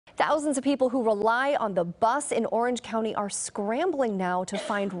Thousands of people who rely on the bus in Orange County are scrambling now to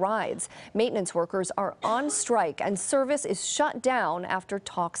find rides. Maintenance workers are on strike and service is shut down after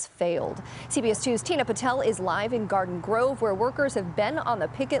talks failed. CBS 2's Tina Patel is live in Garden Grove, where workers have been on the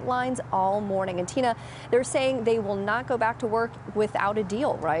picket lines all morning. And Tina, they're saying they will not go back to work without a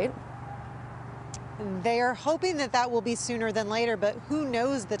deal, right? They are hoping that will be sooner than later, but who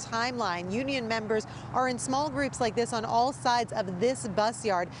knows the timeline. Union members are in small groups like this on all sides of this bus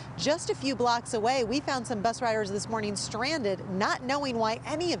yard. Just a few blocks away, we found some bus riders this morning stranded, not knowing why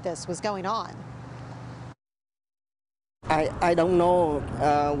any of this was going on. I don't know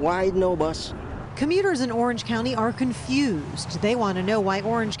why no bus. Commuters in Orange County are confused. They want to know why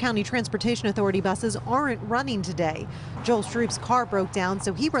Orange County Transportation Authority buses aren't running today. Joel Stroop's car broke down,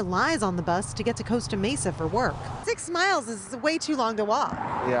 so he relies on the bus to get to Costa Mesa for work. 6 miles is way too long to walk.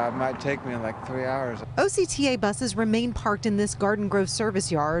 Yeah, it might take me like 3 hours. OCTA buses remain parked in this Garden Grove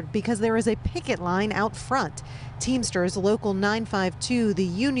service yard because there is a picket line out front. Teamsters Local 952, the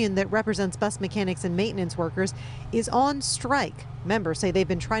union that represents bus mechanics and maintenance workers, is on strike. Members say they've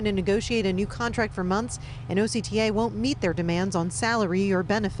been trying to negotiate a new contract for months, and OCTA won't meet their demands on salary or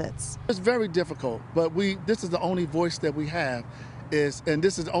benefits. It's very difficult, but this is the only voice that we have. And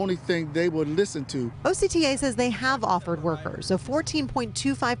this is the only thing they would listen to. OCTA says they have offered workers a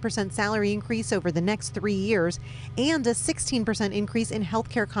 14.25% salary increase over the next 3 years and a 16% increase in health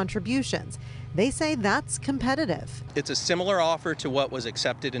care contributions. They say that's competitive. It's a similar offer to what was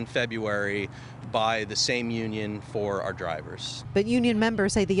accepted in February by the same union for our drivers. But union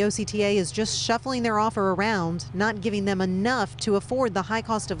members say the OCTA is just shuffling their offer around, not giving them enough to afford the high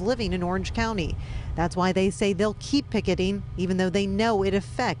cost of living in Orange County. That's why they say they'll keep picketing, even though they know it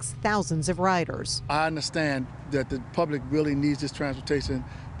affects thousands of riders. I understand that the public really needs this transportation,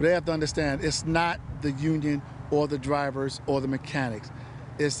 but they have to understand it's not the union or the drivers or the mechanics.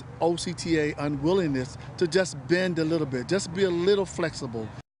 It's OCTA unwillingness to just bend a little bit, just be a little flexible.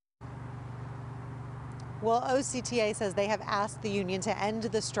 Well, OCTA says they have asked the union to end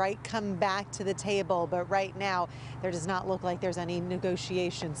the strike, come back to the table, but right now there does not look like there's any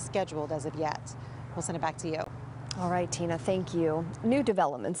negotiations scheduled as of yet. We'll send it back to you. All right, Tina, thank you. New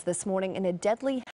developments this morning in a deadly